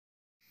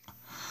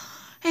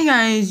Hey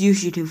guys,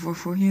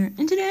 Yoshi244 here,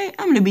 and today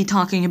I'm going to be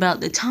talking about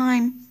the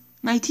time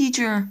my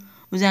teacher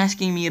was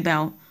asking me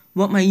about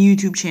what my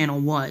YouTube channel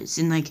was,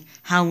 and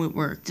how it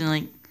worked,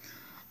 and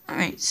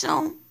alright,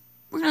 so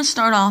we're going to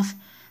start off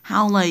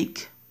how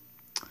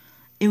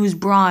it was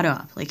brought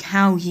up,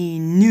 how he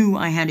knew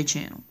I had a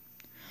channel.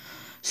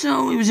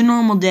 So it was a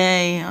normal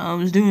day, I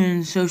was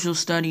doing social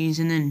studies,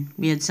 and then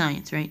we had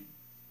science, right?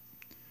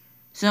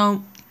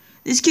 So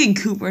this kid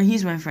Cooper,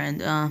 he's my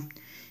friend,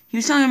 he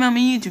was talking about my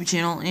YouTube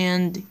channel,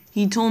 and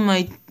he told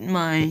my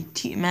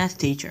math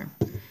teacher.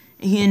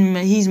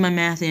 He's my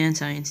math and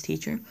science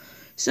teacher.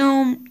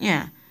 So,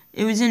 yeah,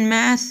 it was in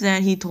math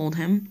that he told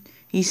him.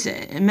 He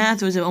said,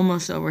 math was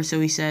almost over,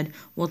 so he said,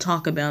 we'll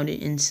talk about it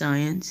in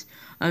science.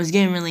 I was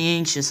getting really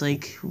anxious,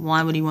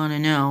 why would he want to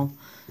know?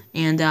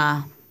 And,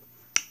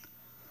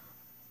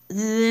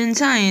 in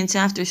science,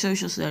 after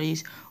social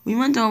studies, we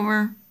went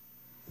over,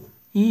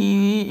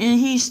 and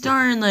he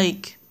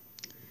started,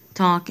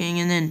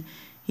 talking, and then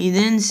he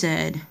then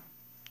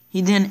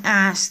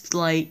asked,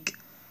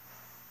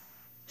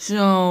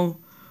 so,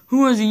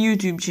 who has a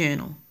YouTube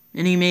channel?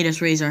 And he made us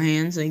raise our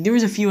hands. There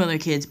was a few other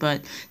kids,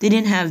 but they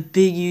didn't have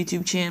big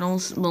YouTube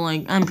channels. But,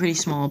 I'm pretty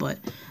small, but,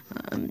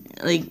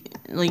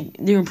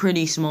 they were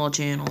pretty small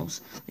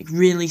channels.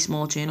 Really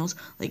small channels.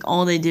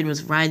 All they did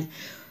was ride.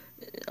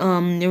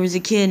 There was a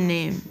kid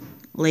named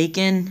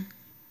Lakin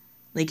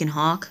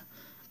Hawk.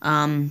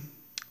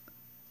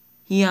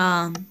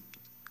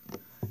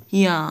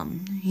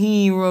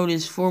 He wrote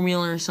his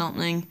formula or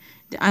something.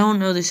 I don't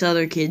know this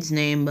other kid's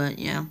name, but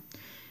yeah.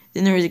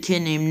 Then there was a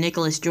kid named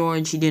Nicholas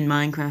George. He did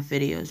Minecraft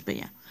videos, but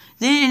yeah.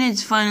 Then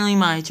it's finally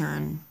my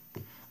turn.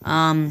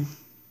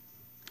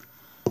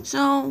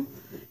 So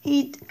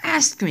he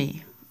asked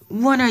me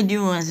what I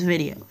do as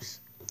videos.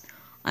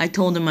 I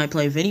told him I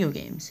play video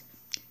games.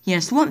 He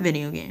asked what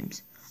video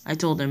games. I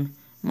told him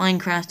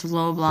Minecraft,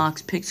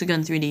 Roblox, Pixel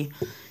Gun 3D,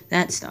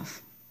 that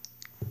stuff.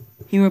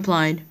 He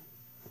replied,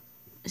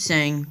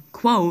 saying,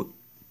 quote,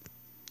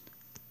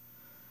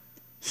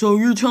 so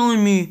you're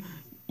telling me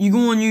you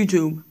go on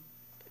YouTube,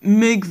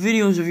 make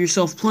videos of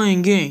yourself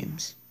playing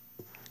games?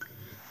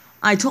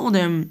 I told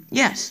him,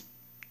 yes.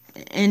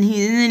 And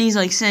then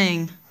he's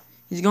saying,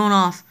 he's going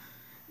off,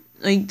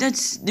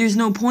 there's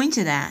no point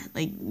to that.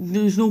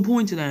 There's no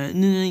point to that.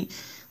 And then,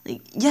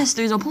 yes,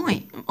 there's a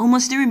point.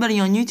 Almost everybody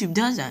on YouTube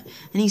does that.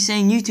 And he's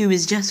saying YouTube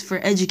is just for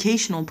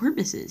educational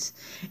purposes.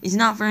 It's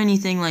not for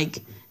anything,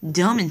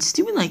 dumb and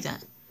stupid like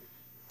that.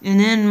 And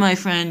then my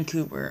friend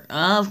Cooper,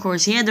 of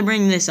course, he had to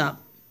bring this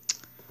up.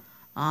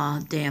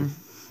 Damn.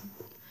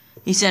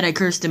 He said I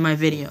cursed in my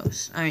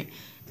videos. Alright,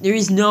 there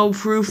is no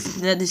proof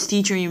that this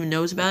teacher even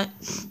knows about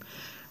it.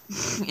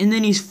 And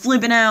then he's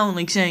flipping out,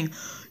 saying,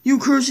 you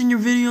curse in your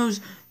videos?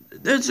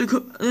 That's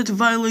a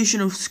violation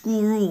of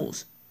school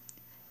rules.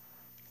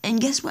 And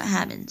guess what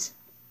happens?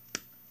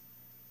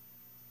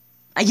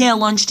 I get a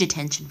lunch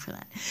detention for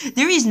that.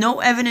 There is no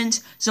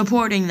evidence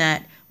supporting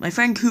that. My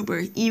friend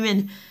Cooper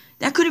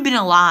that could have been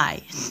a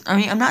lie. I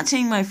mean, I'm not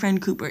saying my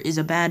friend Cooper is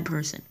a bad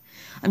person.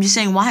 I'm just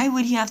saying, why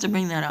would he have to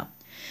bring that up?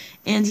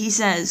 And he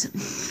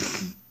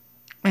says,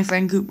 my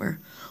friend Cooper,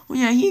 oh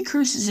yeah, he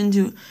curses in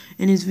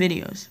his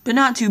videos, but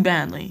not too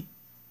badly.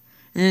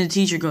 And then the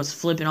teacher goes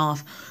flipping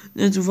off.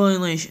 That's a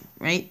violation,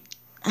 right?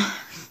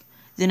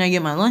 Then I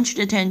get my lunch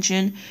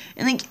detention,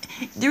 and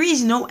there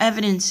is no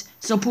evidence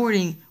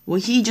supporting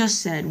what he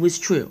just said was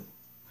true.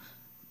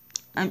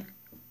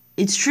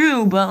 It's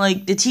true,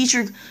 but the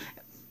teacher,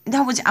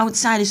 that was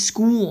outside of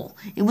school.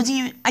 It wasn't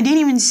even, I didn't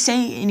even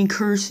say any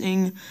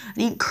cursing. I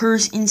didn't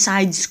curse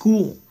inside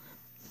school.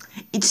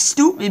 It's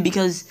stupid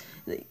because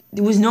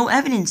there was no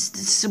evidence to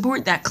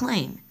support that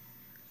claim.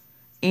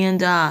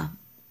 And, yeah,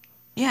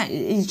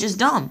 it's just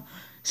dumb.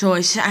 So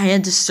I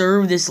had to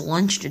serve this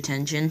lunch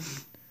detention,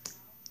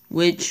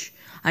 which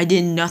I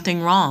did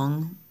nothing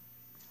wrong,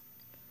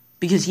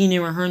 because he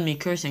never heard me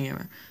cursing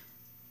ever.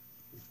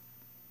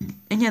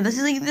 And yeah,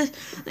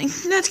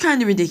 that's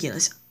kind of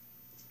ridiculous.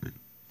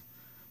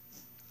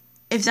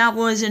 If that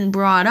wasn't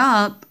brought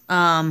up,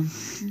 I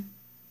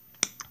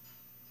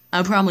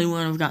probably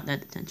wouldn't have got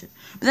that detention.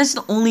 But that's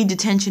the only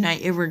detention I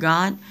ever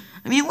got.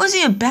 I mean, it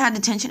wasn't a bad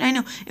detention. I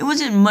know it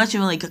wasn't much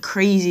of a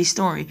crazy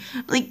story.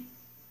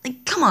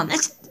 Come on,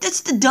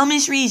 that's the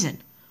dumbest reason.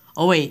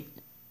 Oh wait,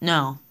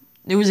 no,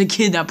 there was a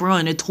kid that brought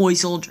in a toy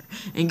soldier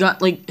and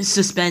got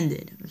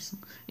suspended or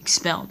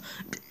expelled.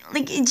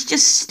 It's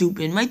just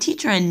stupid. My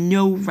teacher had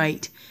no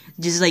right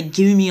just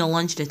giving me a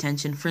lunch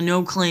detention for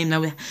no claim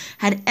that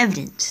had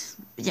evidence.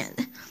 But yeah,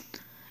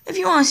 if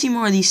you want to see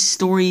more of these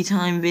story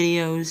time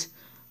videos,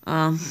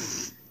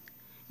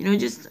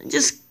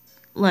 just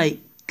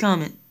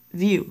comment,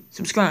 view,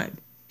 subscribe,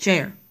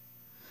 share.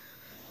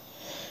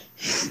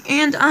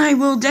 And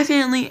I'm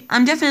definitely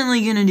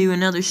gonna do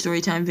another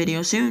story time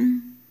video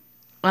soon.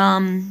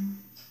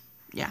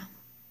 Yeah.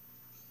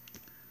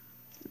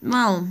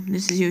 Well,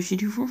 this is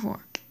Yoshi244,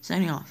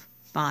 signing off.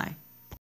 Bye.